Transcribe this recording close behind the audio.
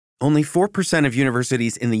Only 4% of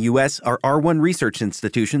universities in the U.S. are R1 research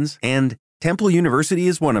institutions, and Temple University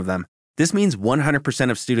is one of them. This means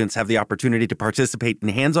 100% of students have the opportunity to participate in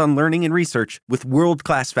hands-on learning and research with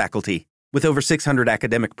world-class faculty. With over 600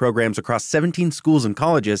 academic programs across 17 schools and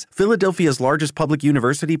colleges, Philadelphia's largest public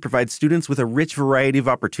university provides students with a rich variety of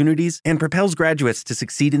opportunities and propels graduates to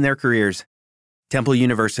succeed in their careers. Temple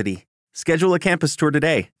University. Schedule a campus tour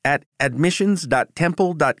today at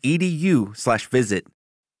admissions.temple.edu/visit.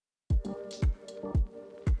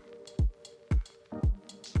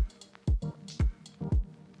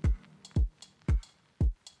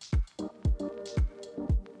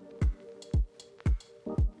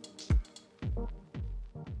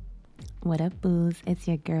 What up, booze? It's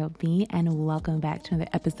your girl B, and welcome back to another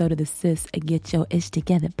episode of the Sis Get Your Ish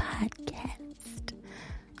Together podcast.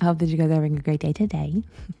 I hope that you guys are having a great day today.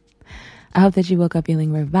 I hope that you woke up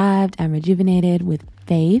feeling revived and rejuvenated with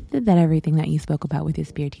faith that everything that you spoke about with your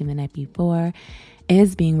spirit team the night before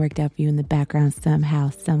is being worked out for you in the background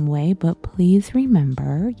somehow, some way. But please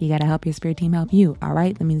remember, you got to help your spirit team help you, all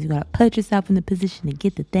right? That means you got to put yourself in the position to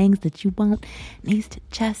get the things that you want. Needs to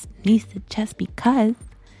chest because...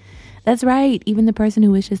 That's right. Even the person who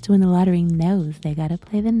wishes to win the lottery knows they got to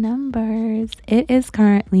play the numbers. It is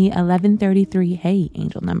currently 11:33. Hey,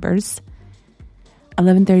 angel numbers.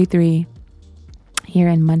 11:33 here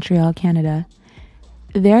in Montreal, Canada.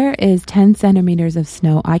 There is 10 centimeters of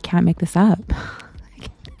snow. I can't make this up.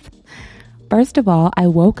 First of all, I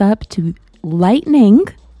woke up to lightning,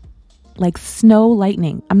 like snow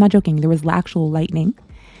lightning. I'm not joking. There was actual lightning.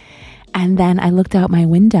 And then I looked out my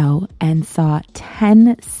window and saw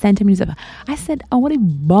 10 centimeters of... I said, oh, what a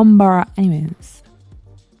bummer. Anyways,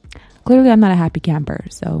 clearly I'm not a happy camper,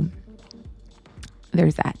 so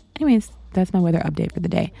there's that. Anyways, that's my weather update for the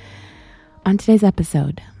day. On today's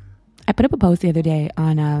episode, I put up a post the other day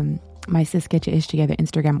on my Sis Get Your Ish Together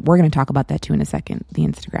Instagram. We're going to talk about that too in a second, the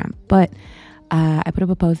Instagram. But I put up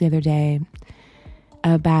a post the other day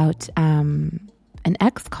about... an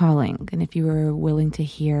ex calling, and if you were willing to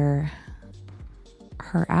hear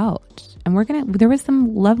her out. And there was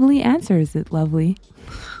some lovely answers. Lovely.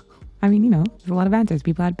 I mean, there's a lot of answers.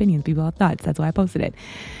 People had opinions, people had thoughts. That's why I posted it.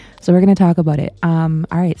 So we're going to talk about it. All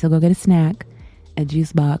right, so go get a snack, a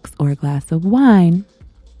juice box, or a glass of wine.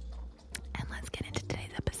 And let's get into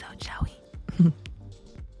today's episode, shall we?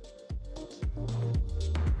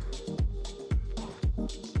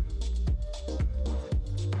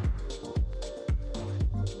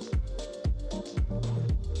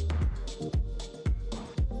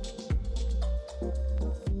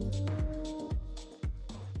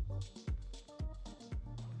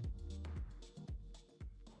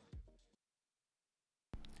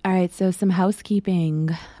 All right, so some housekeeping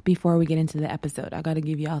before we get into the episode. I got to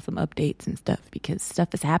give you all some updates and stuff because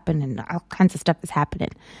stuff is happening. All kinds of stuff is happening.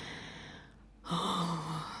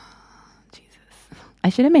 Oh, Jesus. I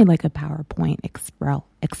should have made like a PowerPoint Excel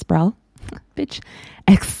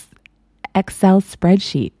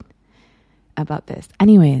spreadsheet about this.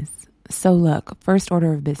 Anyways, so look, first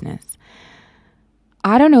order of business.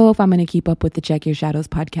 I don't know if I'm going to keep up with the Check Your Shadows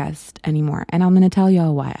podcast anymore. And I'm going to tell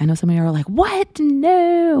y'all why. I know some of you are like, what?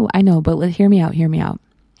 No. I know, but hear me out. I'm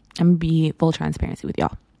going to be full transparency with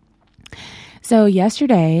y'all. So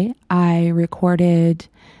yesterday I recorded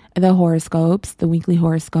the horoscopes, the weekly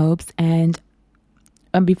horoscopes. And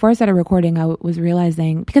before I started recording, I was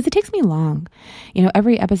realizing, because it takes me long,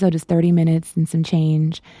 every episode is 30 minutes and some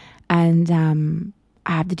change. And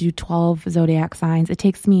I have to do 12 zodiac signs. It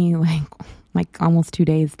takes me like almost 2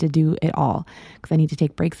 days to do it all because I need to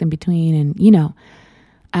take breaks in between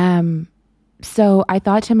and, so I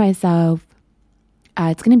thought to myself,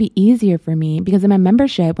 it's going to be easier for me because in my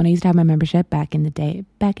membership, when I used to have my membership back in the day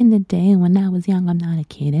when I was young, I'm not a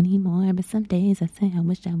kid anymore, but some days I say I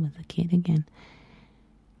wish I was a kid again.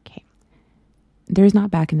 Okay. There's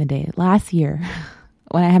not back in the day. Last year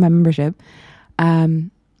when I had my membership, I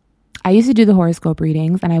used to do the horoscope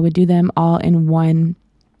readings and I would do them all in one.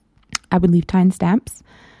 I would leave timestamps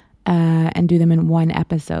and do them in one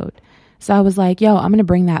episode. So I was like, I'm going to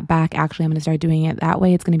bring that back. Actually, I'm going to start doing it that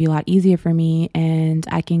way. It's going to be a lot easier for me and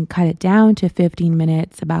I can cut it down to 15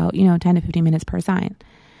 minutes, about, 10 to 15 minutes per sign.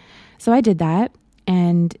 So I did that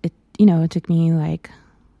and it took me like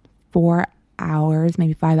 4 hours,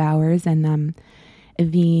 maybe 5 hours. And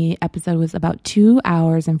the episode was about 2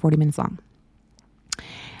 hours and 40 minutes long.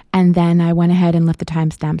 And then I went ahead and left the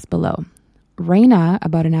timestamps below. Raina,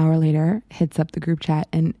 about an hour later, hits up the group chat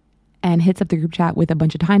and hits up the group chat with a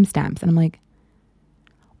bunch of timestamps. And I'm like,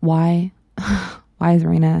 why? Why does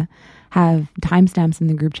Raina have timestamps in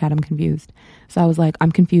the group chat? I'm confused. So I was like,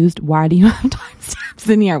 I'm confused. Why do you have timestamps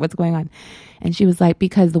in here? What's going on? And she was like,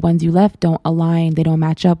 because the ones you left don't align. They don't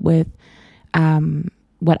match up with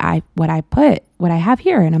what I have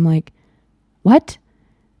here. And I'm like, what?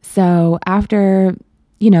 So after,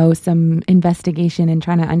 some investigation and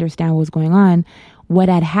trying to understand what was going on, what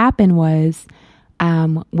had happened was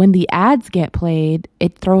when the ads get played,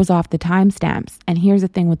 it throws off the timestamps. And here's the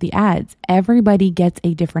thing with the ads. Everybody gets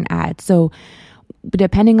a different ad. So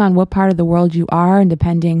depending on what part of the world you are and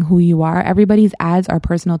depending who you are, everybody's ads are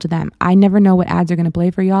personal to them. I never know what ads are going to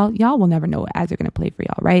play for y'all. Y'all will never know what ads are going to play for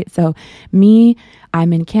y'all, right? So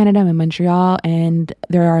I'm in Canada, I'm in Montreal, and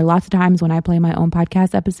there are lots of times when I play my own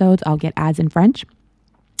podcast episodes, I'll get ads in French.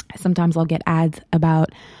 Sometimes I'll get ads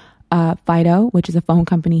about Fido, which is a phone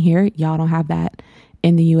company here. Y'all don't have that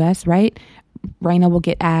in the US, right? Raina will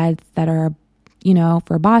get ads that are,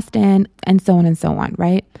 for Boston and so on,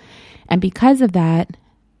 right? And because of that,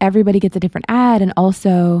 everybody gets a different ad. And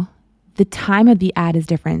also the time of the ad is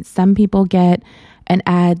different. Some people get an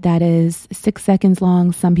ad that is 6 seconds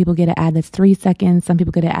long. Some people get an ad that's 3 seconds. Some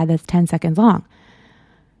people get an ad that's 10 seconds long.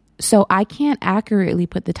 So I can't accurately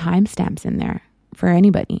put the timestamps in there for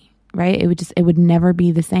anybody, right? It would never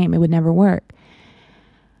be the same. It would never work.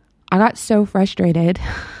 I got so frustrated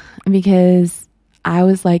because I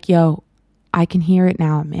was like, yo, I can hear it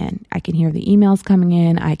now, man. I can hear the emails coming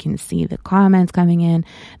in. I can see the comments coming in.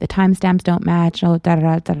 The timestamps don't match. Oh,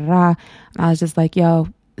 da-da-da-da-da-da. I was just like, yo,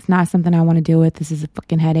 it's not something I want to deal with. This is a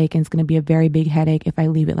fucking headache, and it's going to be a very big headache if I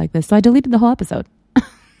leave it like this. So I deleted the whole episode.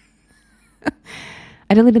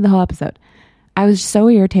 I was so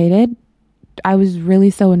irritated. I was really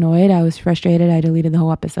so annoyed. I was frustrated. I deleted the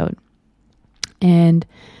whole episode. And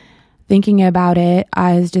thinking about it,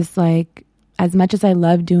 I was just like, as much as I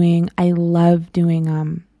love doing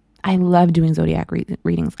zodiac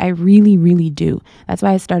readings. I really, really do. That's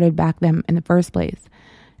why I started back them in the first place.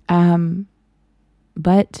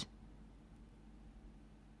 But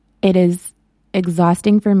it is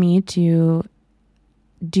exhausting for me to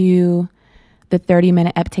do the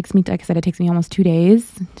 30-minute, it takes me almost 2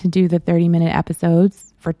 days to do the 30-minute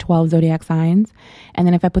episodes for 12 zodiac signs. And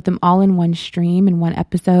then if I put them all in one stream, in one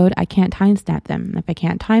episode, I can't timestamp them. If I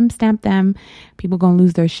can't timestamp them, people going to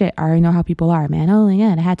lose their shit. I already know how people are, man. Oh,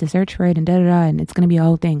 yeah, I had to search for it and da-da-da, and it's going to be a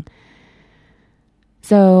whole thing.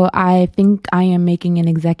 So I think I am making an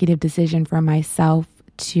executive decision for myself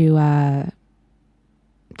to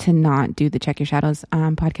not do the Check Your Shadows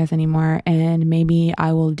podcast anymore. And maybe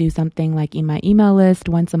I will do something like in my email list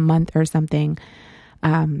once a month or something.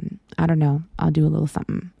 I don't know. I'll do a little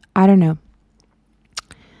something. I don't know.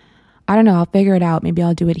 I'll figure it out. Maybe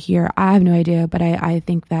I'll do it here. I have no idea. But I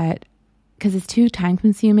think that because it's too time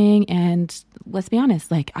consuming, and let's be honest,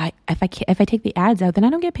 like if I take the ads out, then I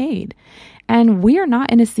don't get paid. And we are not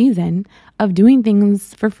in a season of doing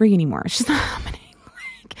things for free anymore. It's just not happening.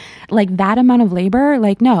 Like that amount of labor,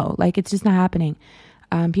 like no, like it's just not happening.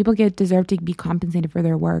 People deserve to be compensated for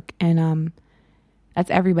their work, and that's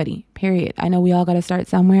everybody, period. I know we all got to start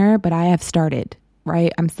somewhere, but I have started,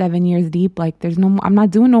 right? I'm 7 years deep. Like I'm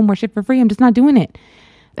not doing no more shit for free. I'm just not doing it.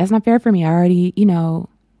 That's not fair for me. I already,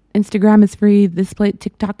 Instagram is free.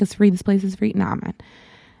 TikTok is free. This place is free. Nah, man.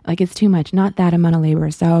 Like it's too much. Not that amount of labor.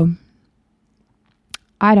 So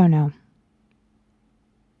I don't know.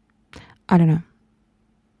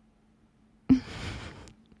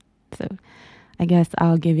 So I guess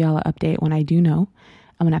I'll give y'all an update when I do know.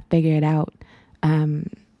 I'm going to figure it out.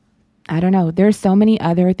 I don't know. There's so many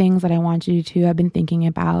other things that I want you to. I've been thinking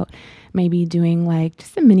about maybe doing like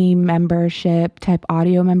just a mini membership type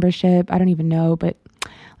audio membership. I don't even know, but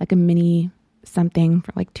like a mini something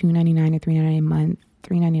for like $2.99 or $3.99 a month,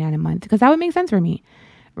 $3.99 a month, because that would make sense for me,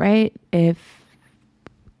 right? If,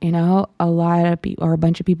 a lot of people or a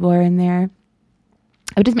bunch of people are in there.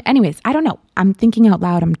 Anyways, I don't know. I'm thinking out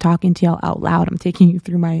loud. I'm talking to y'all out loud. I'm taking you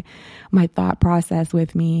through my thought process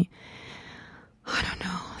with me. I don't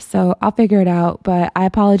know. So I'll figure it out, but I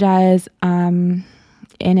apologize in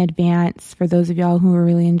advance for those of y'all who are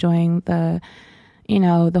really enjoying the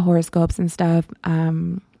horoscopes and stuff.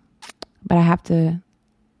 But I have to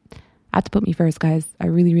put me first, guys. I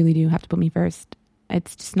really, really do have to put me first.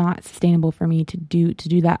 It's just not sustainable for me to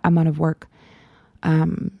do that amount of work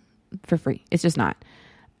for free. It's just not.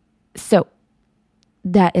 So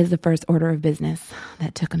that is the first order of business.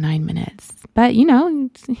 That took 9 minutes. But,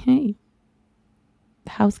 hey,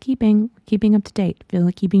 housekeeping, keeping up to date, feel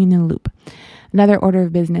like keeping in the loop. Another order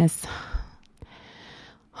of business.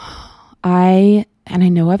 I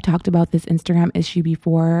know I've talked about this Instagram issue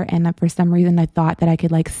before, and for some reason I thought that I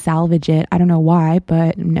could like salvage it. I don't know why,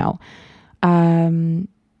 but no. I'm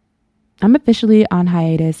officially on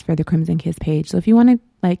hiatus for the Crimson Kiss page. So if you want to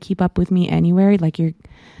like keep up with me anywhere,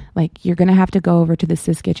 you're gonna have to go over to the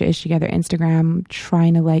Sis Get Your Ish Together Instagram,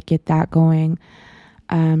 trying to like get that going.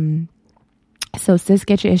 So Sis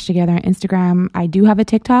Get Your Ish Together on Instagram. I do have a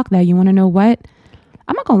TikTok that you want to know what?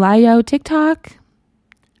 I'm not gonna lie, yo, TikTok,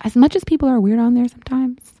 as much as people are weird on there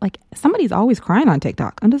sometimes, like somebody's always crying on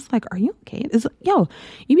TikTok. I'm just like, are you okay? You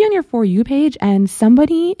be on your For You page and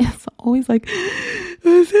somebody is always like,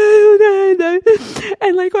 and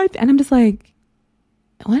I'm just like,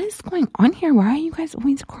 what is going on here? Why are you guys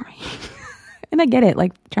always crying? And I get it,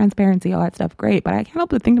 like transparency, all that stuff, great. But I can't help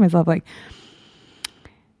but think to myself, like,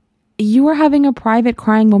 you are having a private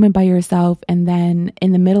crying moment by yourself, and then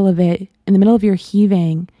in the middle of your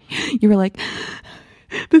heaving, you were like,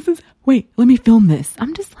 wait, let me film this.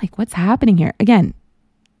 I'm just like, what's happening here? Again,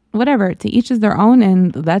 whatever, to each is their own.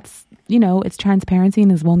 And that's, it's transparency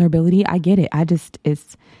and it's vulnerability. I get it. I'm just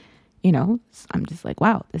like,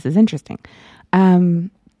 wow, this is interesting.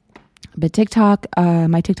 But TikTok,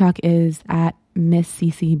 my TikTok is at Miss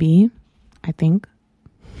CCB, I think.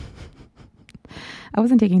 I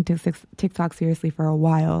wasn't taking TikTok seriously for a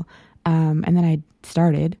while. And then I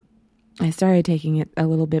started taking it a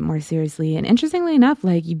little bit more seriously. And interestingly enough,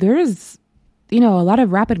 like there's, a lot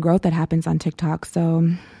of rapid growth that happens on TikTok. So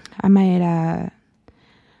I might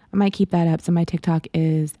keep that up. So my TikTok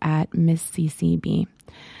is at Miss CCB.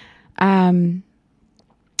 I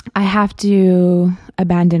have to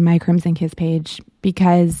abandon my Crimson Kiss page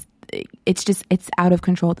because it's out of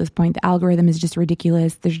control at this point. The algorithm is just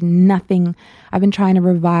ridiculous. There's nothing. I've been trying to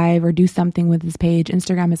revive or do something with this page.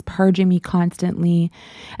 Instagram is purging me constantly.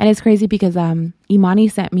 And it's crazy because Imani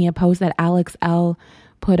sent me a post that Alex L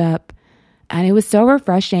put up, and it was so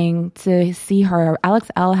refreshing to see her. Alex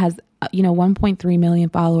L has 1.3 million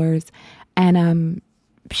followers, and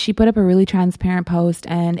she put up a really transparent post,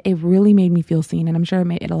 and it really made me feel seen. And I'm sure it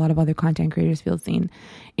made a lot of other content creators feel seen,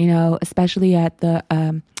 especially at the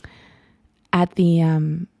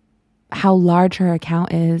how large her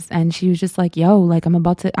account is. And she was just like, yo, like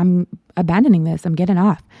I'm abandoning this. I'm getting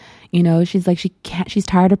off. She's like, she's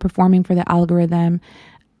tired of performing for the algorithm.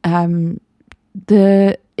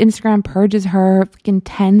 The Instagram purges her fucking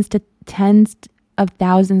tens of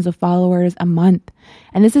thousands of followers a month.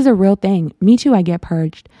 And this is a real thing. Me too, I get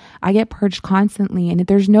purged. I get purged constantly. And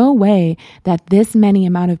there's no way that this many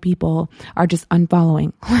amount of people are just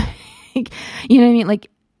unfollowing. Like, you know what I mean? Like,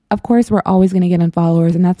 of course, we're always going to get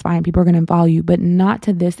unfollowers, and that's fine. People are going to unfollow you, but not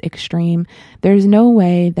to this extreme. There's no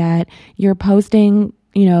way that you're posting,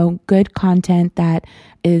 good content that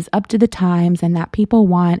is up to the times and that people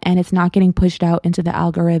want, and it's not getting pushed out into the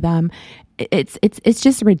algorithm. It's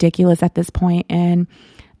just ridiculous at this point. And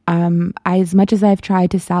as much as I've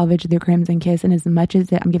tried to salvage the Crimson Kiss, and as much as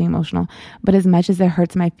I'm getting emotional, but as much as it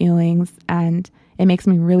hurts my feelings and it makes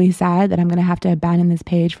me really sad that I'm going to have to abandon this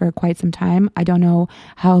page for quite some time. I don't know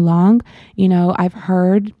how long. I've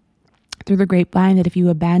heard through the grapevine that if you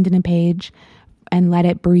abandon a page and let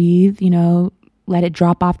it breathe, let it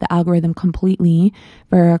drop off the algorithm completely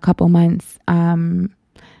for a couple months,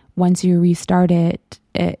 once you restart it,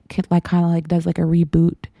 it could kind of does like a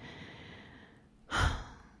reboot.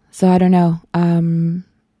 So I don't know.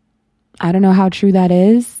 I don't know how true that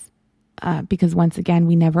is. Because once again,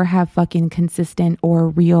 we never have fucking consistent or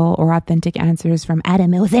real or authentic answers from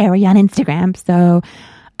Adam Mosseri on Instagram. So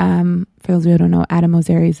for those who don't know, Adam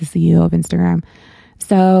Mosseri is the CEO of Instagram.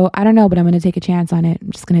 So I don't know, but I'm going to take a chance on it.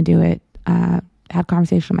 I'm just going to do it. Had a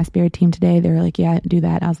conversation with my spirit team today. They were like, yeah, do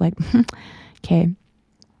that. I was like, okay.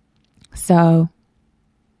 So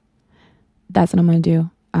that's what I'm going to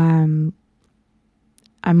do.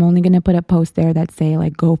 I'm only going to put a post there that say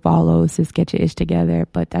like, go follow Sis Get Your Ish Together,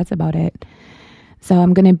 but that's about it. So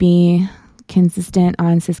I'm going to be consistent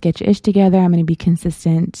on Sis Get Your Ish Together. I'm going to be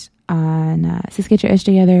consistent on Sis Get Your Ish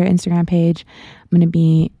Together Instagram page. I'm going to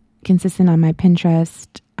be consistent on my Pinterest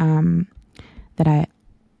that I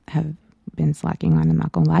have been slacking on, I'm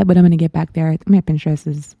not going to lie, but I'm going to get back there. My Pinterest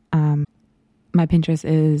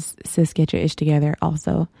is Sis Get Your Ish Together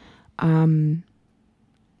also.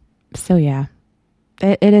 So yeah.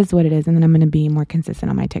 It is what it is. And then I'm going to be more consistent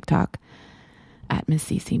on my TikTok at Miss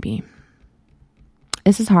CCB.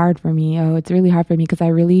 This is hard for me. Oh, it's really hard for me because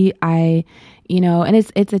and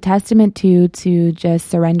it's a testament to just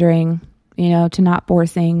surrendering, to not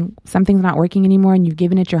forcing. Something's not working anymore and you've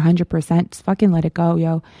given it your 100%. Just fucking let it go,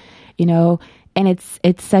 yo. And it's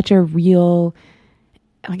such a real,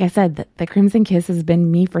 like I said, the Crimson Kiss has been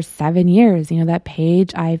me for 7 years. That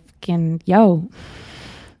page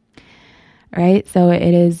right? So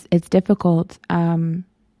it's difficult to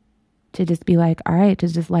just be like, all right,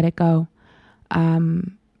 just let it go.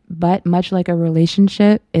 But much like a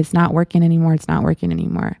relationship, it's not working anymore. It's not working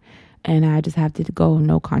anymore. And I just have to go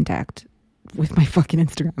no contact with my fucking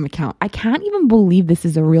Instagram account. I can't even believe this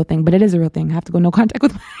is a real thing, but it is a real thing. I have to go no contact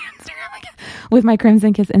with my Instagram account, with my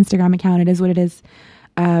Crimson Kiss Instagram account. It is what it is.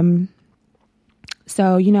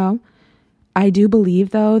 So, you know, I do believe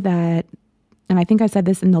though that, and I think I said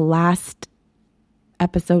this in the last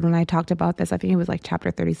episode when I talked about this, I think it was like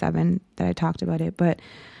chapter 37 that I talked about it, but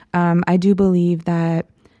I do believe that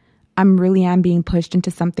I really am being pushed into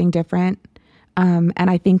something different. And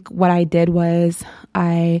I think what I did was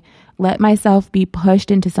I let myself be pushed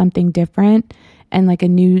into something different and like a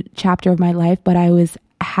new chapter of my life, but I was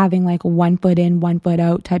having like 1 foot in, 1 foot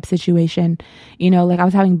out type situation, you know, like I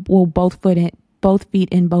was having both feet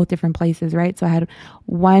in both different places, right? So I had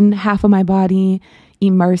one half of my body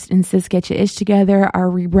immersed in Sis Get Your Ish Together, our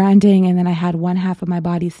rebranding, and then I had one half of my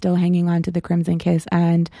body still hanging on to the Crimson Kiss.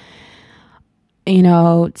 And you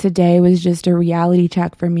know, today was just a reality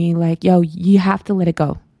check for me. Like, yo, you have to let it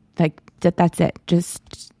go. Like, that's it.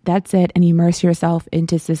 Just, that's it. And immerse yourself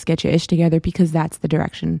into Sis Get Your Ish Together, because that's the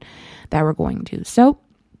direction that we're going to. So,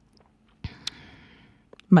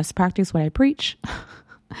 must practice what I preach.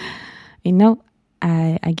 You know,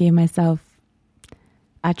 I gave myself,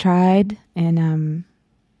 I tried, and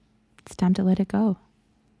it's time to let it go.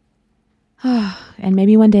 And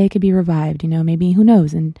maybe one day it could be revived, you know, maybe, who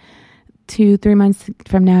knows? And 2-3 months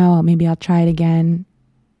from now, maybe I'll try it again,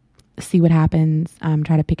 see what happens,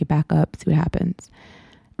 try to pick it back up, see what happens.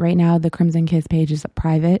 Right now, the Crimson Kiss page is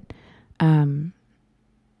private, and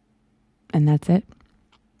that's it.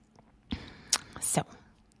 So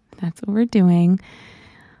that's what we're doing,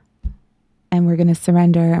 and we're going to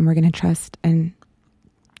surrender, and we're going to trust, and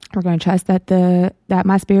we're going to trust that that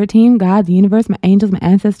my spirit team, God, the universe, my angels, my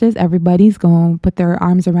ancestors, everybody's going to put their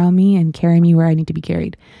arms around me and carry me where I need to be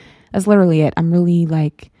carried. That's literally it. I'm really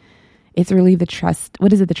like, it's really the trust.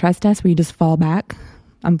 What is it? The trust test where you just fall back.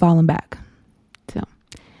 I'm falling back. So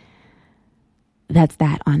that's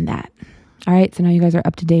that on that. All right. So now you guys are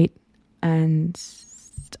up to date and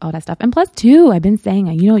all that stuff. And plus too, I've been saying,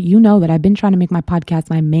 you know that I've been trying to make my podcast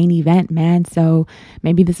my main event, man. So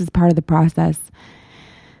maybe this is part of the process.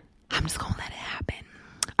 I'm just going to let it happen.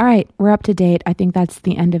 All right. We're up to date. I think that's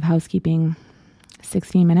the end of housekeeping.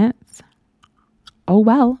 16 minutes. Oh,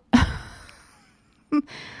 well.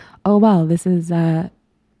 Oh, well, this is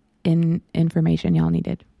information y'all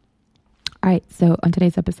needed. All right, so on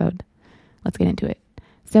today's episode, let's get into it.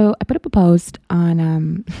 So I put up a post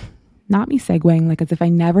on, not me segueing, like as if I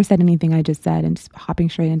never said anything I just said and just hopping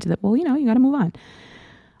straight into the, well, you know, you got to move on.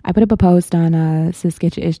 I put up a post on Sis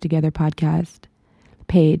Get Your Ish Together podcast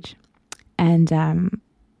page. And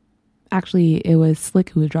actually, it was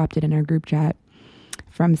Slick who dropped it in our group chat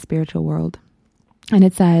from Spiritual World. And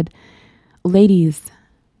it said, ladies,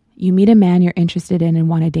 you meet a man you're interested in and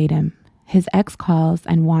want to date him. His ex calls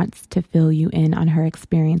and wants to fill you in on her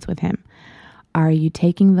experience with him. Are you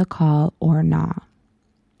taking the call or not?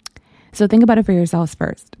 So think about it for yourselves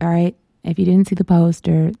first, all right? If you didn't see the post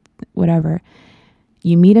or whatever,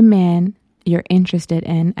 you meet a man you're interested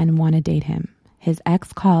in and want to date him. His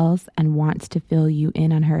ex calls and wants to fill you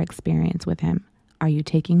in on her experience with him. Are you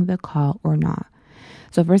taking the call or not?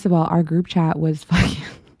 So first of all, our group chat was fucking,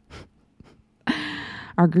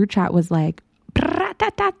 our group chat was like,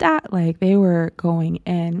 like they were going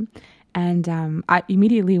in. And I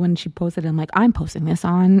immediately, when she posted, I'm like, I'm posting this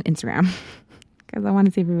on Instagram because I want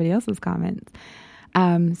to see everybody else's comments. So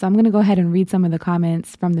I'm going to go ahead and read some of the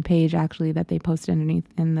comments from the page actually that they posted underneath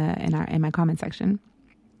in my comment section.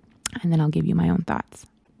 And then I'll give you my own thoughts.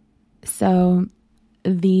 So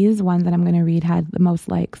these ones that I'm going to read had the most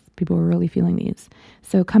likes. People were really feeling these.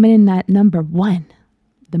 So coming in at number 1,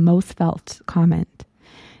 the most felt comment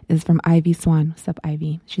is from Ivy Swan. What's up,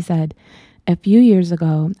 Ivy? She said, a few years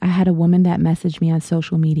ago, I had a woman that messaged me on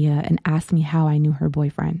social media and asked me how I knew her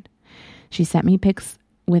boyfriend. She sent me pics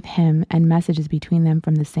with him and messages between them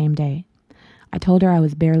from the same day. I told her I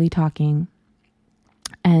was barely talking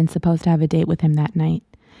and supposed to have a date with him that night.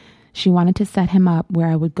 She wanted to set him up where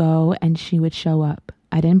I would go and she would show up.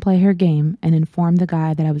 I didn't play her game and informed the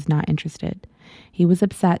guy that I was not interested. He was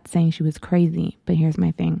upset, saying she was crazy, but here's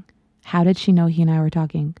my thing. How did she know he and I were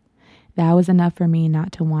talking? That was enough for me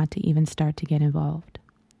not to want to even start to get involved.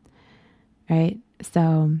 Right?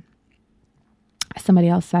 So somebody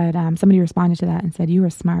else said, somebody responded to that and said, you were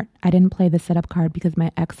smart. I didn't play the setup card because my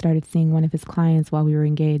ex started seeing one of his clients while we were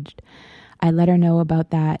engaged. I let her know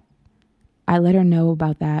about that.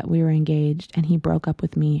 We were engaged, and he broke up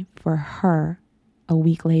with me for her a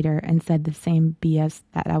week later and said the same BS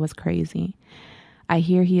that I was crazy. I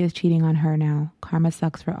hear he is cheating on her now. Karma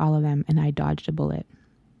sucks for all of them, and I dodged a bullet.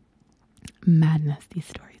 Madness, these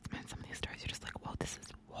stories, man. Some of these stories, you're just like, whoa, this is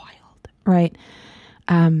wild, right?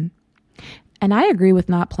 And I agree with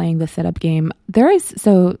not playing the setup game. There is,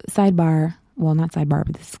 so sidebar, well, not sidebar,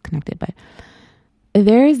 but this is connected, but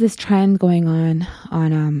there is this trend going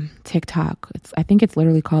on TikTok. I think it's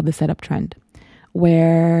literally called the setup trend,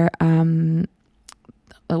 where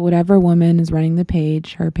whatever woman is running the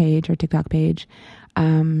page, her TikTok page,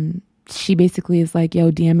 she basically is like,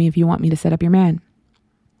 yo, DM me if you want me to set up your man.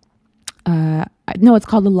 No, it's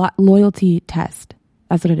called the loyalty test.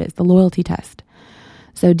 That's what it is, the loyalty test.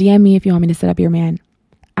 So DM me if you want me to set up your man.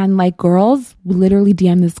 And like girls literally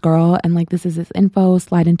DM this girl and like, this is his info,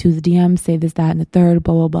 slide into his DM, say this, that, and the third,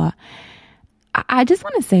 blah, blah, blah. I just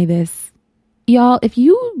want to say this, y'all, if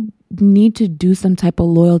you need to do some type of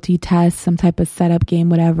loyalty test, some type of setup game,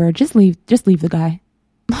 whatever, just leave the guy.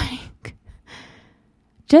 Like,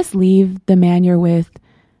 just leave the man you're with.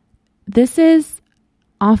 This is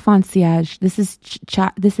enfantillage. This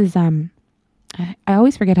is I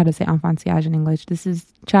always forget how to say enfantillage in English. This is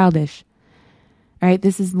childish, right?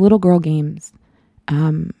 This is little girl games.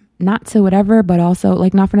 Not to whatever, but also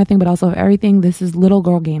like not for nothing, but also everything. This is little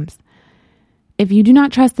girl games. If you do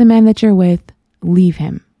not trust the man that you're with, leave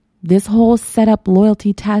him. This whole setup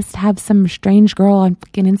loyalty test, have some strange girl on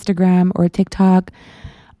fucking Instagram or TikTok,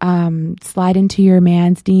 slide into your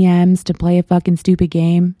man's DMs to play a fucking stupid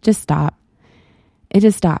game. Just stop.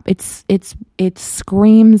 Stop. It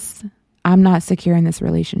screams, I'm not secure in this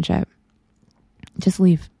relationship. Just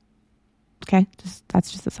leave. Okay.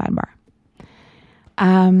 That's just a sidebar.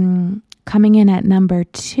 Coming in at number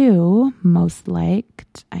 2, most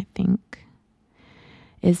liked, I think,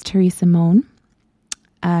 is Teresa Moan.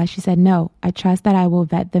 She said, no, I trust that I will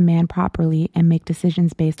vet the man properly and make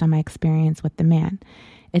decisions based on my experience with the man.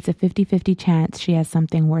 It's a 50-50 chance she has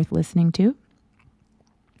something worth listening to.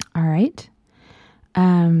 All right.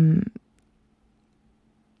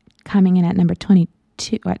 Coming in at number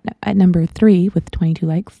 22, at number 3 with 22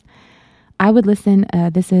 likes. I would listen.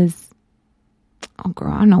 This is, oh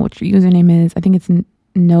girl, I don't know what your username is. I think it's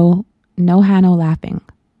no Hano laughing.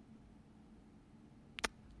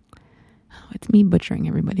 Oh, it's me butchering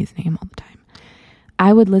everybody's name all the time.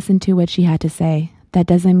 I would listen to what she had to say. That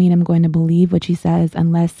doesn't mean I'm going to believe what she says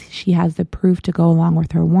unless she has the proof to go along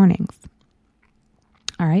with her warnings.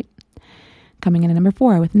 All right. Coming in at number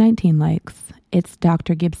 4 with 19 likes, it's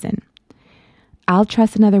Dr. Gibson. I'll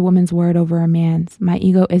trust another woman's word over a man's. My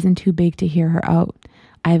ego isn't too big to hear her out.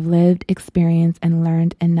 I've lived, experienced, and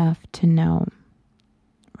learned enough to know.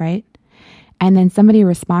 Right? And then somebody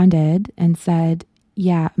responded and said,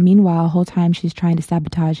 yeah, meanwhile, whole time she's trying to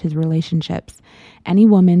sabotage his relationships. Any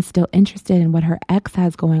woman still interested in what her ex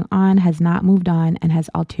has going on has not moved on and has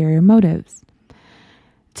ulterior motives.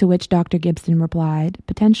 To which Dr. Gibson replied,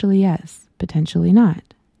 potentially yes, potentially not.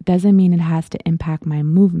 Doesn't mean it has to impact my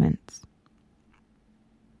movements.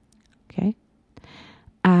 Okay.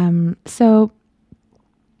 So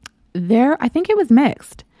there, I think it was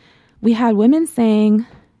mixed. We had women saying,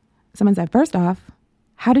 someone said, first off,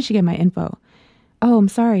 how did she get my info? Oh, I'm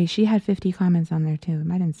sorry. She had 50 comments on there too.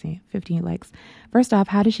 I didn't see it. 50 likes. First off,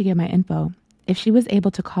 how did she get my info? If she was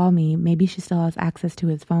able to call me, maybe she still has access to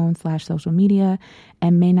his phone / social media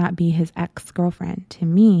and may not be his ex-girlfriend. To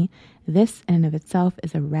me, this in and of itself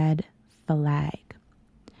is a red flag.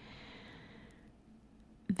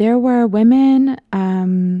 There were women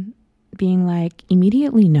being like,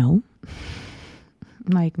 immediately no.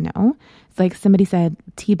 Like, no. It's like somebody said,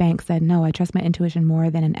 T-Bank said, no, I trust my intuition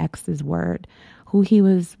more than an ex's word. Who he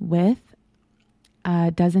was with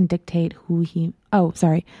doesn't dictate who he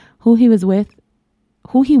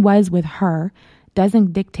was with her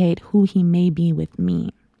doesn't dictate who he may be with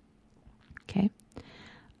me. Okay.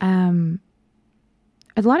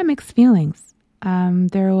 There's a lot of mixed feelings.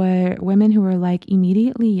 There were women who were like,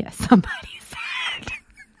 immediately, yes, somebody said.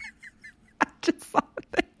 I just saw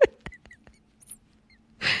that.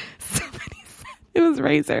 Somebody said, it was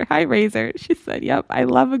Razor. Hi, Razor. She said, yep, I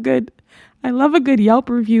love a good Yelp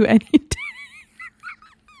review any day.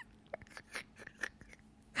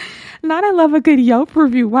 Not I love a good Yelp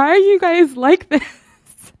review. Why are you guys like this?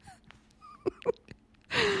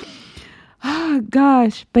 Oh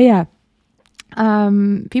gosh. But yeah.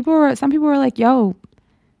 Some people were like, yo,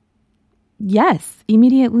 yes,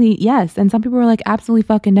 immediately, yes. And some people were like, absolutely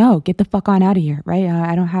fucking no. Get the fuck on out of here, right?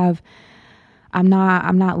 I'm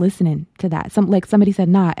not listening to that. Somebody said,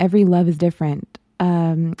 nah, every love is different.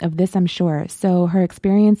 Of this, I'm sure. So her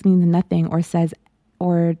experience means nothing or says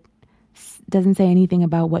or doesn't say anything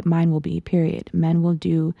about what mine will be, period. Men will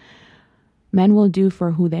do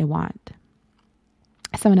for who they want.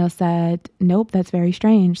 Someone else said, nope, that's very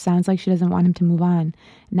strange. Sounds like she doesn't want him to move on.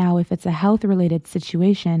 Now, if it's a health-related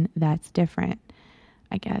situation, that's different.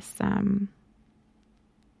 I guess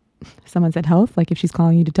someone said health, like if she's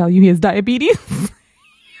calling you to tell you he has diabetes.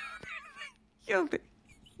 You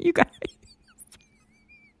guys.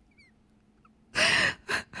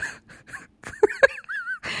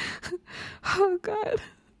 Oh, God.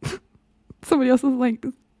 Somebody else is like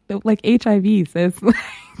HIV, sis.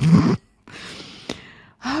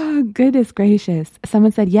 Oh, goodness gracious.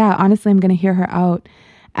 Someone said, yeah, honestly, I'm going to hear her out.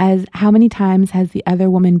 As how many times has the other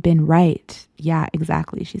woman been right? Yeah,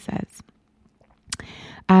 exactly, she says.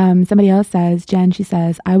 Somebody else says, Jen, she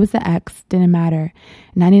says, I was the ex, didn't matter.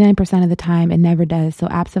 99% of the time, it never does. So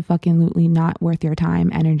absolutely not worth your time,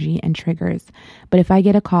 energy, and triggers. But if I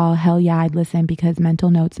get a call, hell yeah, I'd listen because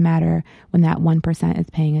mental notes matter when that 1% is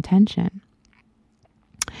paying attention.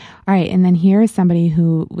 All right, and then here is somebody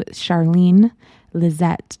who, Charlene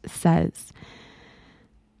Lizette says,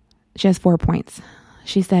 she has 4 points.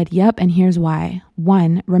 She said, yep, and here's why.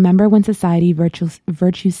 1, remember when society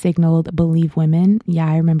virtue signaled believe women? Yeah,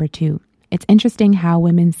 I remember too. It's interesting how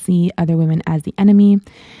women see other women as the enemy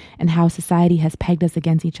and how society has pegged us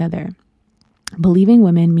against each other. Believing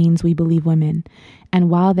women means we believe women. And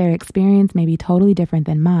while their experience may be totally different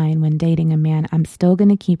than mine when dating a man, I'm still going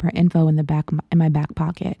to keep her info in my back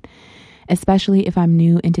pocket, especially if I'm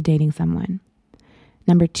new into dating someone.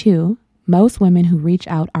 Number 2, most women who reach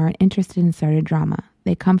out aren't interested in started drama.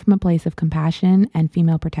 They come from a place of compassion and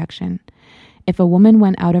female protection. If a woman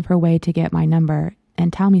went out of her way to get my number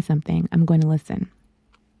and tell me something, I'm going to listen.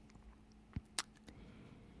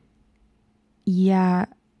 Yeah,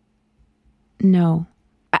 no.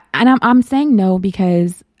 And I'm saying no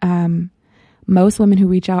because most women who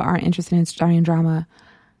reach out aren't interested in starting drama.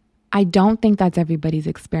 I don't think that's everybody's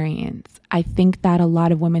experience. I think that a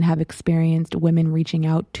lot of women have experienced women reaching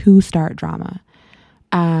out to start drama.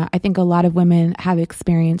 I think a lot of women have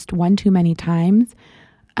experienced one too many times,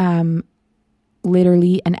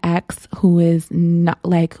 literally an ex who is not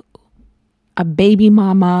like a baby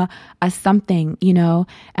mama, a something, you know,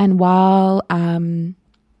 and while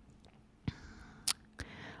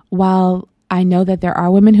I know that there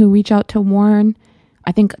are women who reach out to warn,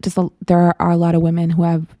 I think there are a lot of women who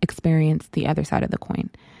have experienced the other side of the coin.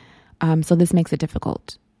 So this makes it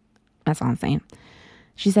difficult. That's all I'm saying.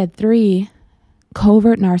 She said 3,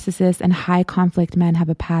 covert narcissists and high conflict men have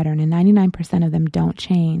a pattern, and 99% of them don't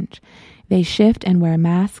change. They shift and wear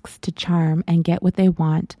masks to charm and get what they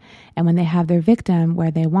want. And when they have their victim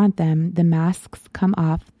where they want them, the masks come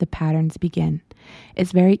off, the patterns begin.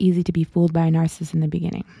 It's very easy to be fooled by a narcissist in the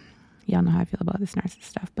beginning. Y'all know how I feel about this narcissist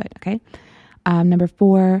stuff, but okay. Number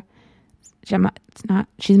 4,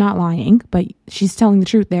 she's not lying, but she's telling the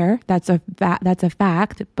truth there. That's a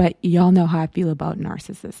fact, but y'all know how I feel about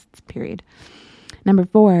narcissists, period. Number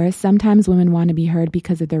 4, sometimes women want to be heard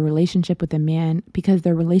because of their relationship with a man, because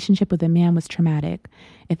their relationship with a man was traumatic.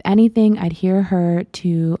 If anything, I'd hear her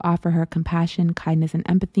to offer her compassion, kindness, and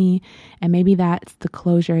empathy, and maybe that's the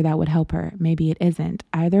closure that would help her. Maybe it isn't.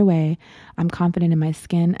 Either way, I'm confident in my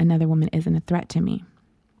skin. Another woman isn't a threat to me.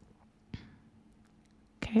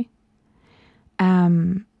 Okay.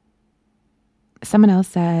 Someone else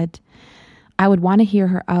said, I would want to hear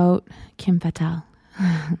her out, Kim Fatale.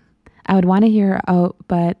 I would want to hear her out,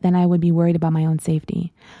 but then I would be worried about my own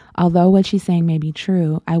safety. Although what she's saying may be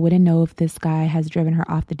true, I wouldn't know if this guy has driven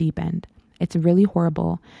her off the deep end. It's really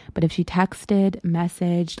horrible, but if she texted,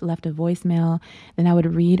 messaged, left a voicemail, then I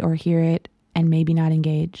would read or hear it and maybe not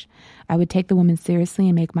engage. I would take the woman seriously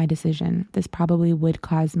and make my decision. This probably would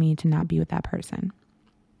cause me to not be with that person.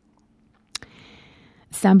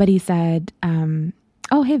 Somebody said,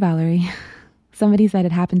 oh, hey, Valerie. Somebody said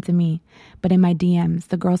it happened to me, but in my DMs,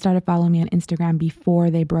 the girl started following me on Instagram before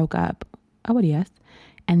they broke up. Oh, what yes.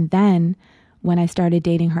 And then when I started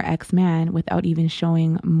dating her ex-man without even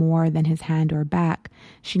showing more than his hand or back,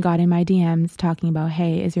 she got in my DMs talking about,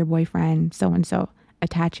 hey, is your boyfriend so-and-so,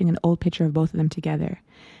 attaching an old picture of both of them together.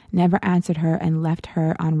 Never answered her and left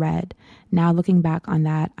her on red. Now looking back on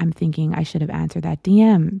that, I'm thinking I should have answered that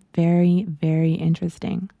DM. Very, very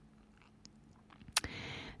interesting.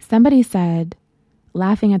 Somebody said,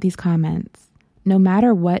 laughing at these comments, no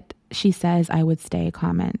matter what she says, I would stay.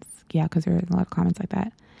 Comments. Yeah, because there are a lot of comments like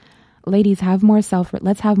that. Ladies,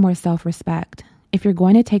 let's have more self-respect. If you're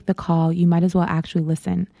going to take the call, you might as well actually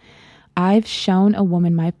listen. I've shown a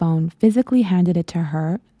woman my phone, physically handed it to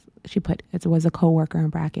her. She put, it was a coworker in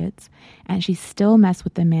brackets, and she still messed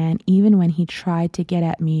with the man even when he tried to get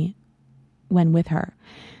at me when with her.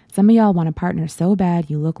 Some of y'all want a partner so bad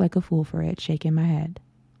you look like a fool for it, shaking my head.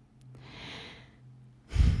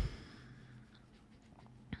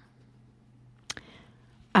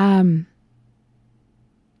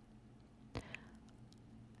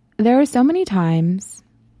 There are so many times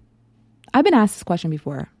I've been asked this question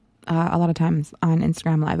before, a lot of times on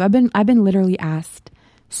Instagram Live. I've been literally asked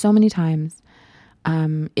so many times,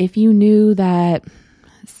 if you knew that,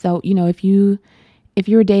 so, you know, if you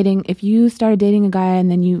started dating a guy and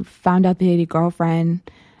then you found out they had a girlfriend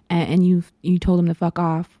and you told him to fuck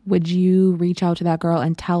off, would you reach out to that girl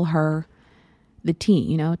and tell her the tea,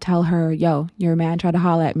 you know, tell her, yo, your man tried to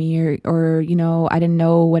holler at me, or, you know, I didn't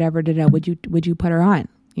know, whatever, would you put her on,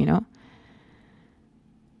 you know?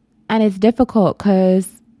 And it's difficult because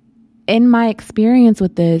in my experience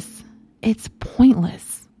with this, it's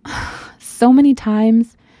pointless. So many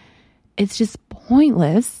times it's just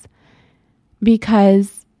pointless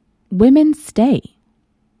because women stay.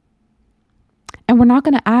 And we're not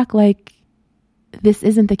going to act like this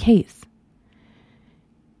isn't the case.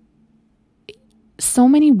 So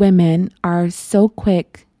many women are so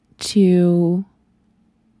quick to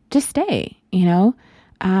just stay, you know?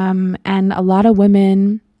 And a lot of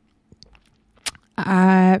women,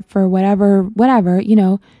 for whatever, you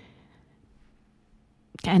know,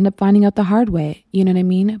 end up finding out the hard way. You know what I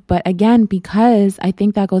mean? But again, because I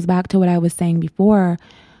think that goes back to what I was saying before,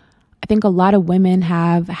 I think a lot of women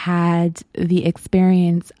have had the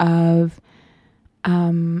experience of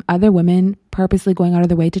other women purposely going out of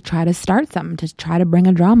their way to try to start something, to try to bring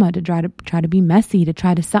a drama, to try to be messy, to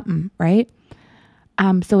try to something, right?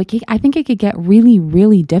 So I think it could get really,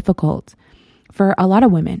 really difficult for a lot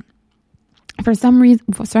of women. For some reason,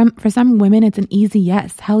 for some women, it's an easy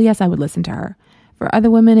yes. Hell yes, I would listen to her. For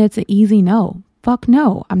other women, it's an easy no. Fuck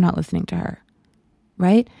no, I'm not listening to her.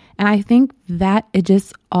 Right? And I think that it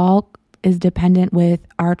just all is dependent with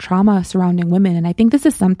our trauma surrounding women. And I think this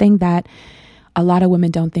is something that a lot of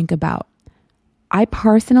women don't think about. I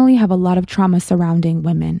personally have a lot of trauma surrounding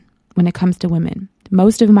women when it comes to women.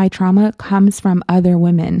 Most of my trauma comes from other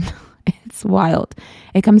women. It's wild.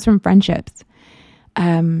 It comes from friendships.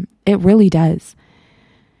 It really does.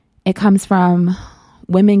 It comes from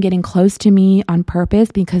women getting close to me on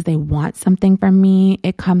purpose because they want something from me.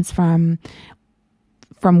 It comes from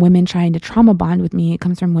women trying to trauma bond with me. It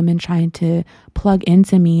comes from women trying to plug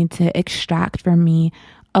into me, to extract from me.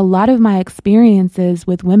 A lot of my experiences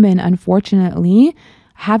with women, unfortunately,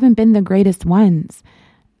 haven't been the greatest ones.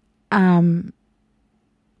 And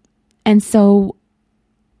so,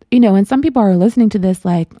 you know, and some people are listening to this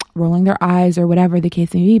like rolling their eyes or whatever the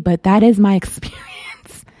case may be, but that is my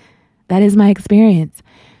experience. That is my experience.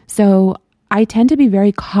 So I tend to be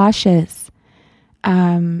very cautious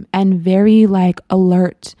and very like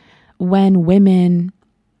alert when women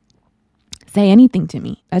say anything to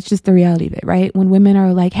me. That's just the reality of it, right? When women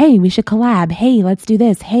are like, hey, we should collab. Hey, let's do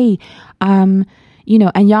this. Hey, you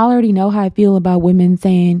know, and y'all already know how I feel about women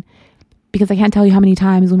saying, because I can't tell you how many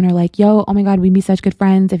times women are like, yo, oh my God, we'd be such good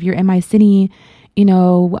friends. If you're in my city, you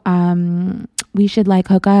know, we should like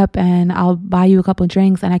hook up and I'll buy you a couple of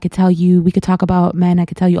drinks and I could tell you, we could talk about men. I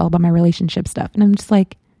could tell you all about my relationship stuff. And I'm just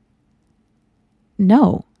like,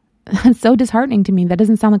 no, that's so disheartening to me. That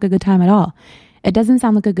doesn't sound like a good time at all. It doesn't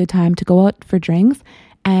sound like a good time to go out for drinks.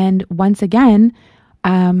 And once again,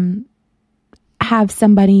 have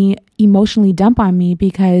somebody emotionally dump on me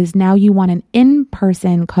because now you want an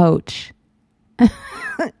in-person coach.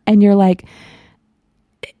 And you're like,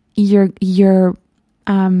 you're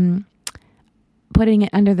putting it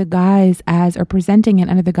under the guise as, or presenting it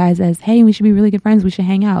under the guise as, hey, we should be really good friends. We should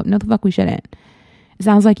hang out. No, the fuck we shouldn't. It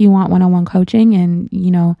sounds like you want one-on-one coaching and, you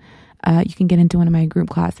know, you can get into one of my group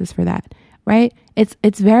classes for that. Right?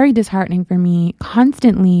 It's very disheartening for me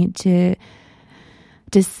constantly to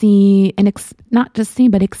see and not just see,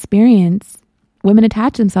 but experience women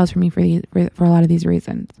attach themselves for me for a lot of these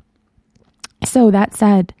reasons. So that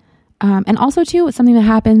said, and also too, something that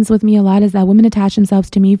happens with me a lot is that women attach themselves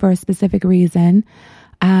to me for a specific reason.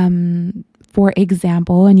 For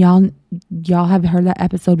example, and y'all have heard that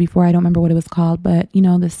episode before. I don't remember what it was called, but you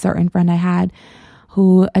know, this certain friend I had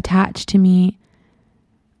who attached to me,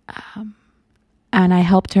 and I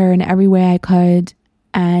helped her in every way I could.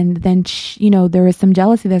 And then, you know, there was some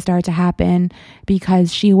jealousy that started to happen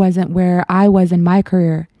because she wasn't where I was in my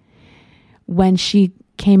career when she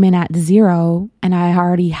came in at 0 and I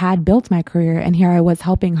already had built my career. And here I was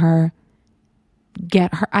helping her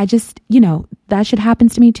get her. I just, you know, that shit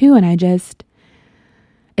happens to me too. And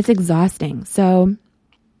it's exhausting. So,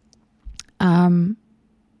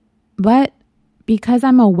 but because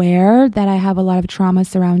I'm aware that I have a lot of trauma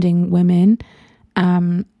surrounding women,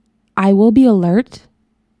 I will be alert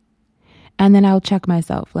and then I'll check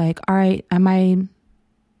myself like, all right, am I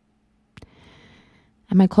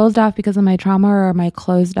Am I closed off because of my trauma, or am I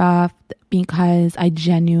closed off because I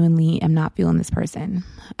genuinely am not feeling this person?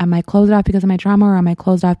 Am I closed off because of my trauma, or am I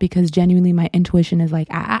closed off because genuinely my intuition is like,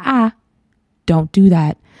 don't do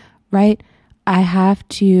that, right? I have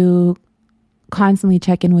to constantly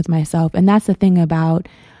check in with myself. And that's the thing about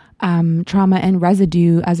trauma and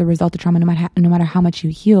residue as a result of trauma. No matter how much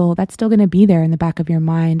you heal, that's still going to be there in the back of your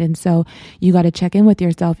mind. And so you got to check in with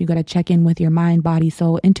yourself. You got to check in with your mind, body,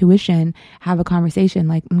 soul, intuition, have a conversation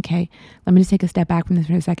like, okay, let me just take a step back from this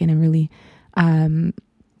for a second and really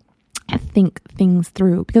think things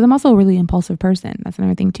through, because I'm also a really impulsive person. That's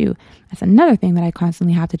another thing too. That's another thing that I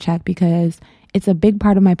constantly have to check, because it's a big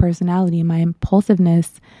part of my personality, and my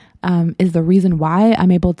impulsiveness is the reason why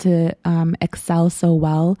I'm able to excel so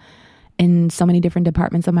well in so many different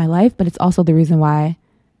departments of my life. But it's also the reason why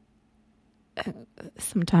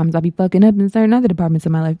sometimes I'll be fucking up in certain other departments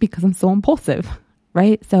of my life because I'm so impulsive,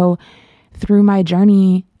 right? So through my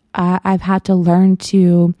journey, I've had to learn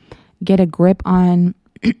to get a grip on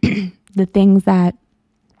the things that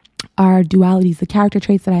are dualities, the character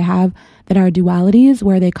traits that I have that are dualities,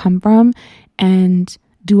 where they come from, and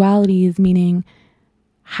dualities meaning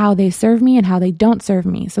how they serve me and how they don't serve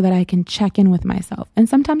me, so that I can check in with myself. And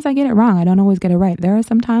sometimes I get it wrong. I don't always get it right. There are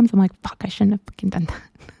some times I'm like, fuck, I shouldn't have fucking done that.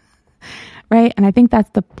 Right? And I think that's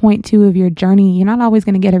the point too of your journey. You're not always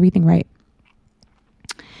going to get everything right.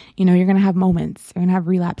 You know, you're going to have moments, you're going to have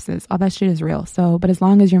relapses. All that shit is real. So, but as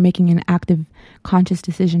long as you're making an active, conscious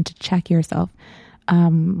decision to check yourself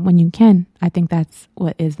when you can, I think that's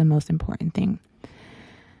what is the most important thing.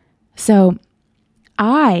 So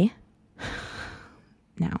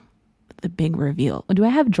now, the big reveal. Do I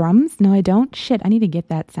have drums? No, I don't. Shit, I need to get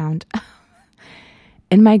that sound.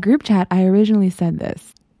 In my group chat, I originally said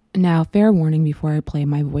this. Now, fair warning before I play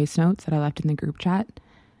my voice notes that I left in the group chat.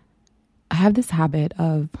 I have this habit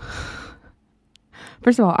of,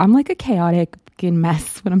 first of all, I'm like a chaotic fucking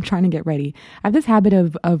mess when I'm trying to get ready. I have this habit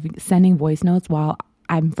of sending voice notes while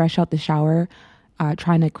I'm fresh out the shower,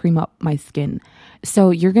 trying to cream up my skin.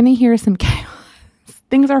 So you're going to hear some chaos.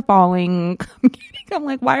 Things are falling. I'm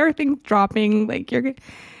like, why are things dropping? Like you're going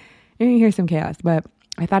to hear some chaos. But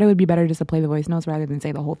I thought it would be better just to play the voice notes rather than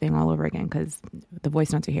say the whole thing all over again, because the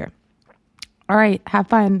voice notes are here. All right, have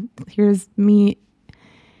fun. Here's me,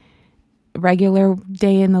 regular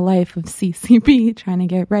day in the life of CCB, trying to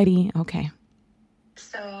get ready. Okay.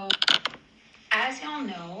 So, as y'all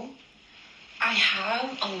know, I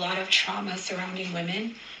have a lot of trauma surrounding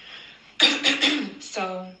women.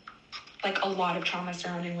 So, like a lot of trauma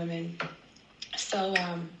surrounding women. So,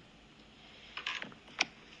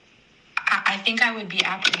 I think I would be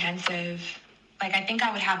apprehensive. Like, I think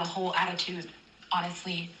I would have a whole attitude,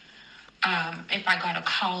 honestly, if I got a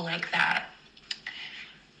call like that.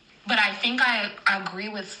 But I think I agree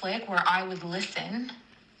with Slick where I would listen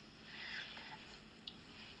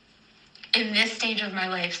in this stage of my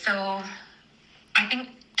life. So I think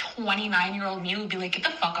 29-year-old me would be like, get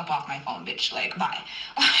the fuck up off my phone, bitch. Like, bye.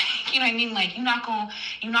 You know what I mean? Like, you're not gonna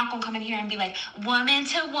come in here and be like, woman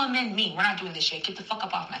to woman, me. We're not doing this shit. Get the fuck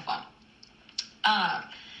up off my phone.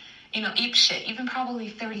 Eat shit. Even probably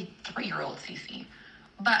 33-year-old CC.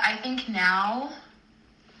 But I think now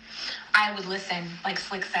I would listen, like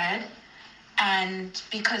Slick said. And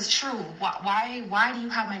because true, why do you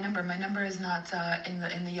have my number? My number is not in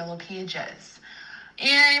the yellow pages.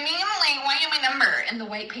 You know what I mean? Like, why do you have my number in the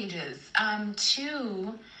white pages?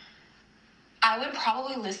 Two, I would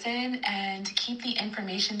probably listen and keep the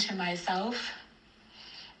information to myself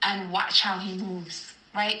and watch how he moves,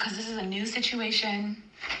 right? Because this is a new situation.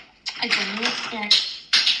 It's a new experience.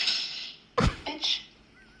 Bitch,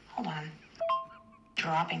 hold on.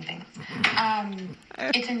 Dropping things.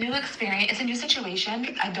 It's a new experience. It's a new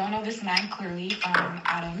situation. I don't know this man clearly from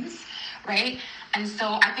Adams, right? And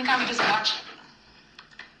so I think I would just watch.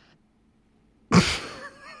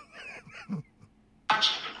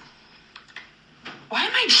 Why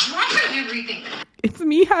am I dropping everything? It's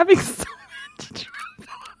me having so much trouble.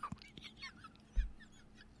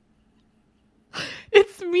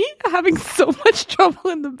 It's me having so much trouble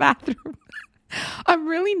in the bathroom. I'm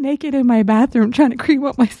really naked in my bathroom trying to cream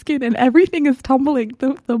up my skin, and everything is tumbling.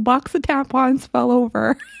 The box of tampons fell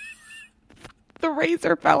over. The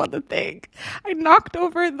razor fell on the thing. I knocked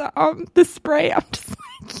over the spray. I'm just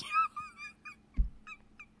like,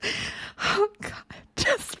 oh God,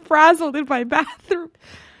 just frazzled in my bathroom.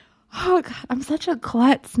 Oh God, I'm such a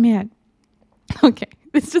klutz, man. Okay,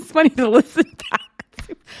 it's just funny to listen back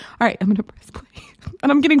to. All right, I'm gonna press play, and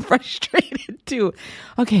I'm getting frustrated too.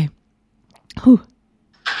 Okay. Whew.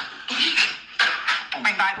 Oh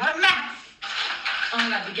my God, what a mess. Oh my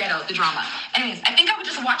God, the ghetto, the drama. Anyways, I think I would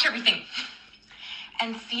just watch everything.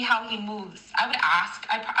 and see how he moves. I would ask,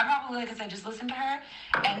 I probably, like I said, just listen to her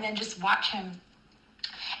and then just watch him.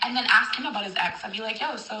 And then ask him about his ex. I'd be like,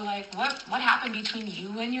 yo, so like, what happened between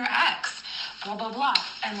you and your ex? Blah, blah, blah.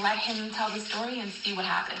 And let him tell the story and see what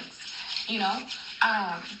happens. You know?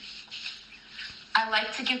 I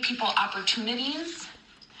like to give people opportunities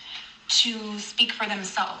to speak for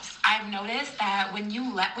themselves. I've noticed that when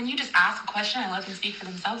you just ask a question and let them speak for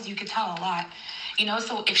themselves, you could tell a lot. You know,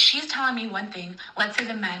 so if she's telling me one thing, let's say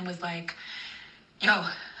the man was like, yo,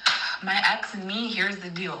 my ex and me, here's the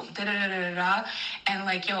deal, da-da-da-da-da, and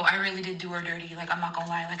like, yo, I really did do her dirty, like, I'm not gonna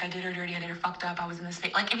lie, like, I did her dirty, I did her fucked up, I was in the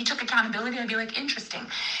state, like, if he took accountability, I'd be like, interesting,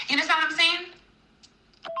 you understand what I'm saying?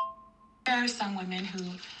 There are some women who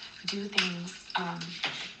do things,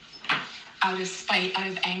 out of spite, out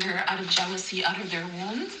of anger, out of jealousy, out of their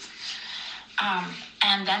wounds,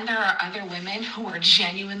 and then there are other women who are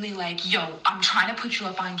genuinely like, yo, I'm trying to put you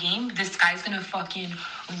up on game, this guy's gonna fucking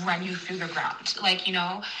run you through the ground, like, you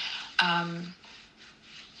know.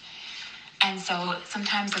 And so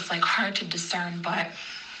sometimes it's like hard to discern, but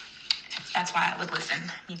that's why I would listen,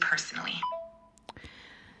 me personally.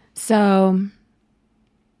 So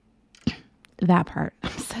that part, I'm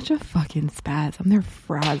such a fucking spaz. I'm there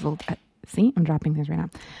frazzled. See, I'm dropping things right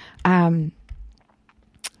now.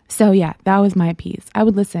 So yeah, that was my piece. I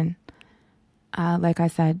would listen, like I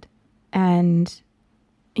said, and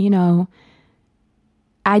you know,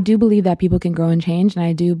 I do believe that people can grow and change, and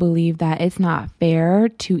I do believe that it's not fair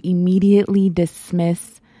to immediately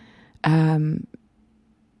dismiss,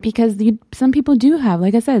 because some people do have,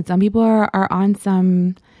 like I said, some people are on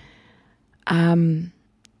some, I'm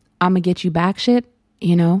gonna get you back shit,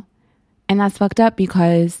 you know, and that's fucked up,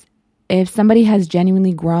 because if somebody has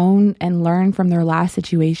genuinely grown and learned from their last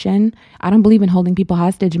situation, I don't believe in holding people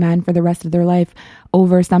hostage, man, for the rest of their life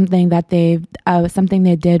over something that something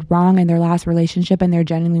they did wrong in their last relationship and they're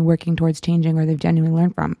genuinely working towards changing, or they've genuinely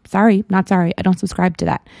learned from. Sorry, not sorry. I don't subscribe to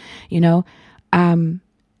that, you know?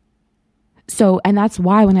 So, and that's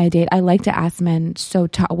why when I date, I like to ask men, so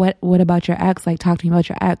what about your ex? Like, talk to me about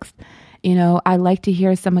your ex. You know, I like to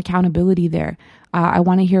hear some accountability there. I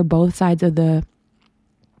want to hear both sides of the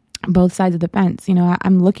fence. You know,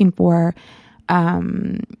 I'm looking for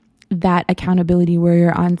that accountability where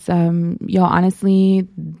you're on some, yo, honestly,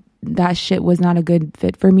 that shit was not a good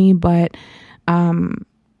fit for me, but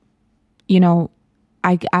you know,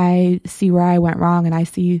 I see where I went wrong, and I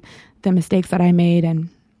see the mistakes that I made, and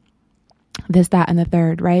this, that, and the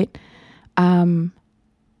third, right? So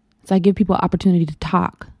I give people opportunity to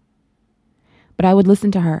talk, but I would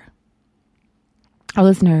listen to her. I'll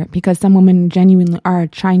listen to her, because some women genuinely are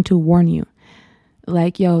trying to warn you.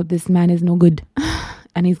 Like, yo, this man is no good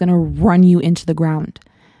and he's going to run you into the ground.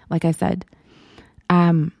 Like I said,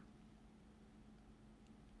 I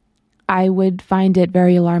would find it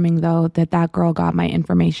very alarming, though, that girl got my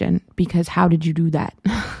information, because how did you do that?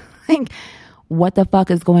 Like, what the fuck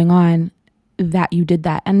is going on that you did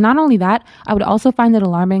that? And not only that, I would also find it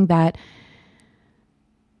alarming that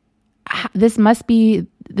this must be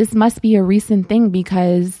a recent thing,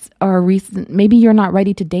 because, or recent, maybe you're not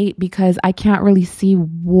ready to date, because I can't really see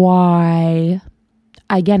why,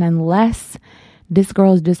 again, unless this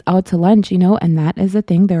girl is just out to lunch, you know, and that is a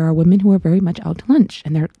thing. There are women who are very much out to lunch,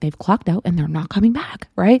 and they've clocked out and they're not coming back,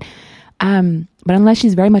 right? But unless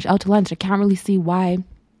she's very much out to lunch, I can't really see why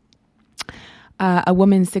a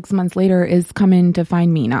woman 6 months later is coming to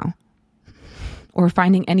find me now, or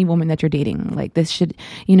finding any woman that you're dating. Like, this should,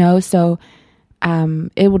 you know, so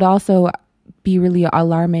it would also be really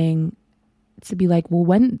alarming to be like, well,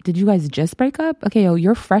 when did you guys just break up? Okay,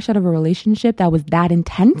 you're fresh out of a relationship that was that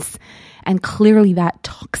intense and clearly that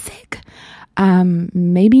toxic.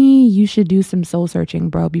 Maybe you should do some soul searching,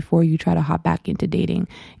 bro, before you try to hop back into dating,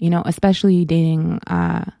 you know, especially dating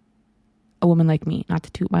a woman like me, not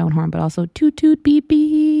to toot my own horn, but also toot beep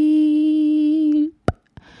beep.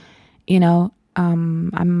 You know,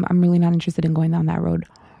 I'm really not interested in going down that road.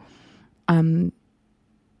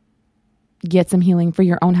 Get some healing for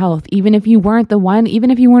your own health. Even if you weren't the one in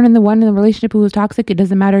the relationship who was toxic, it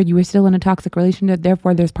doesn't matter. You were still in a toxic relationship.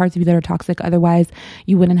 Therefore, there's parts of you that are toxic. Otherwise,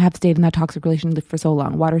 you wouldn't have stayed in that toxic relationship for so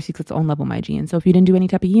long. Water seeks its own level, my G. And so if you didn't do any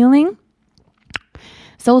type of healing,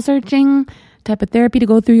 soul searching, type of therapy to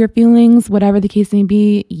go through your feelings, whatever the case may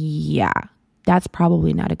be, yeah, that's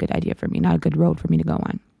probably not a good idea for me, not a good road for me to go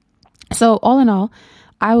on. So all in all,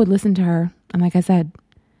 I would listen to her. And like I said,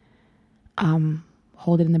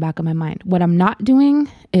 hold it in the back of my mind. What I'm not doing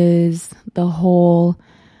is the whole,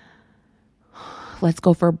 let's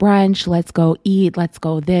go for brunch, let's go eat, let's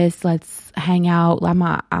go this, let's hang out.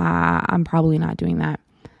 I'm probably not doing that.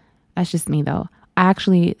 That's just me, though. I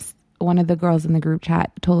actually one of the girls in the group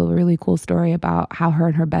chat told a really cool story about how her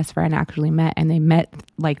and her best friend actually met, and they met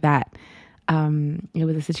like that. It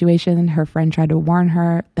was a situation. Her friend tried to warn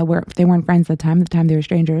her that they weren't friends at the time they were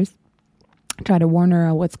strangers. Tried to warn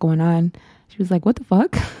her what's going on. She was like, what the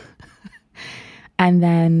fuck? And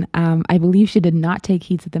then I believe she did not take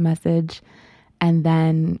heed to the message. And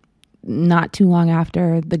then not too long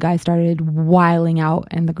after, the guy started wiling out,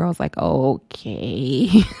 and the girl's like,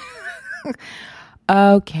 okay.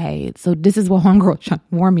 Okay, so this is what one girl tried to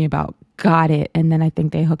warn me about. Got it. And then I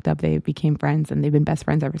think they hooked up. They became friends, and they've been best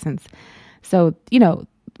friends ever since. So,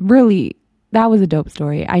 really, that was a dope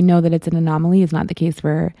story. I know that it's an anomaly. It's not the case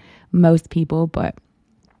for most people, but,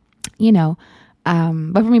 but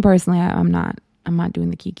for me personally, I'm not doing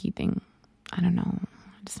the kiki thing. I don't know.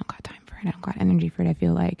 I just don't got time for it. I don't got energy for it. I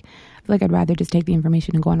feel like I'd rather just take the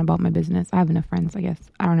information and go on about my business. I have enough friends, I guess.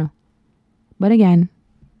 I don't know. But again,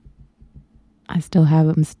 I still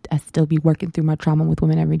be working through my trauma with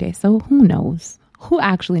women every day. So who knows? Who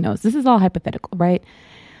actually knows? This is all hypothetical, right?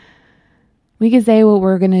 We could say what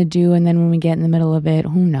we're going to do, and then when we get in the middle of it,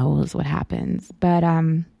 who knows what happens. But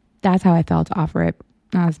that's how I felt to offer it.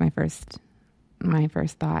 That was my first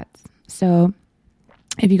thoughts. So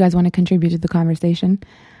if you guys want to contribute to the conversation,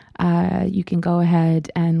 you can go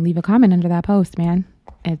ahead and leave a comment under that post, man.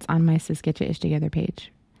 It's on my Sis Get Your Ish Together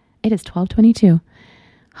page. It is 12:22.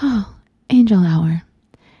 Oh, angel hour.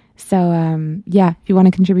 So if you want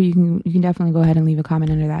to contribute, you can definitely go ahead and leave a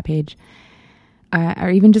comment under that page. Or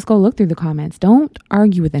even just go look through the comments. Don't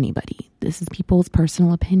argue with anybody. This is people's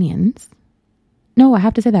personal opinions. No, I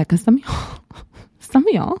have to say that because some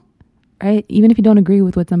of y'all, right? Even if you don't agree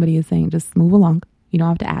with what somebody is saying, just move along. You don't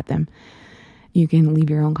have to add them. You can leave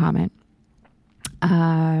your own comment.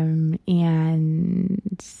 And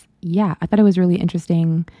yeah, I thought it was really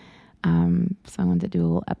interesting. So I wanted to do a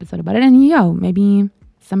little episode about it. And maybe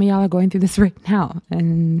some of y'all are going through this right now,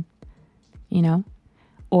 and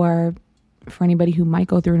or for anybody who might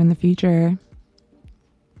go through it in the future,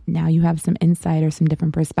 now you have some insight or some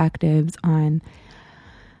different perspectives on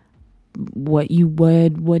what you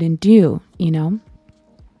wouldn't do,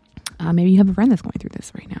 maybe you have a friend that's going through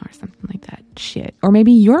this right now or something like that shit. Or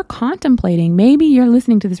maybe you're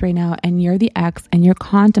listening to this right now and you're the ex and you're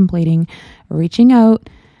contemplating reaching out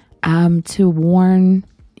to warn,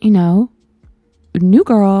 new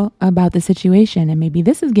girl about the situation, and maybe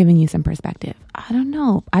this is giving you some perspective. I don't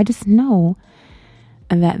know. I just know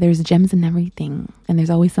that there's gems in everything, and there's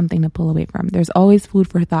always something to pull away from. There's always food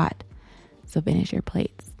for thought. So finish your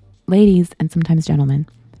plates. Ladies, and sometimes gentlemen,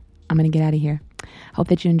 I'm going to get out of here. Hope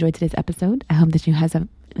that you enjoyed today's episode. I hope that you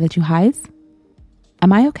highs.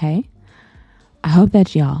 Am I okay? I hope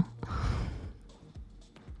that y'all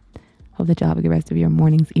have a good rest of your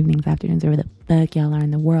mornings, evenings, afternoons, or where the fuck y'all are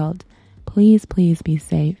in the world. Please, please be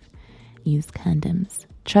safe. Use condoms.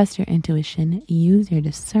 Trust your intuition. Use your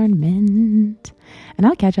discernment. And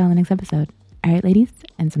I'll catch y'all in the next episode. All right, ladies,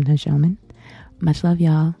 and sometimes gentlemen. Much love,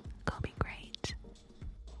 y'all.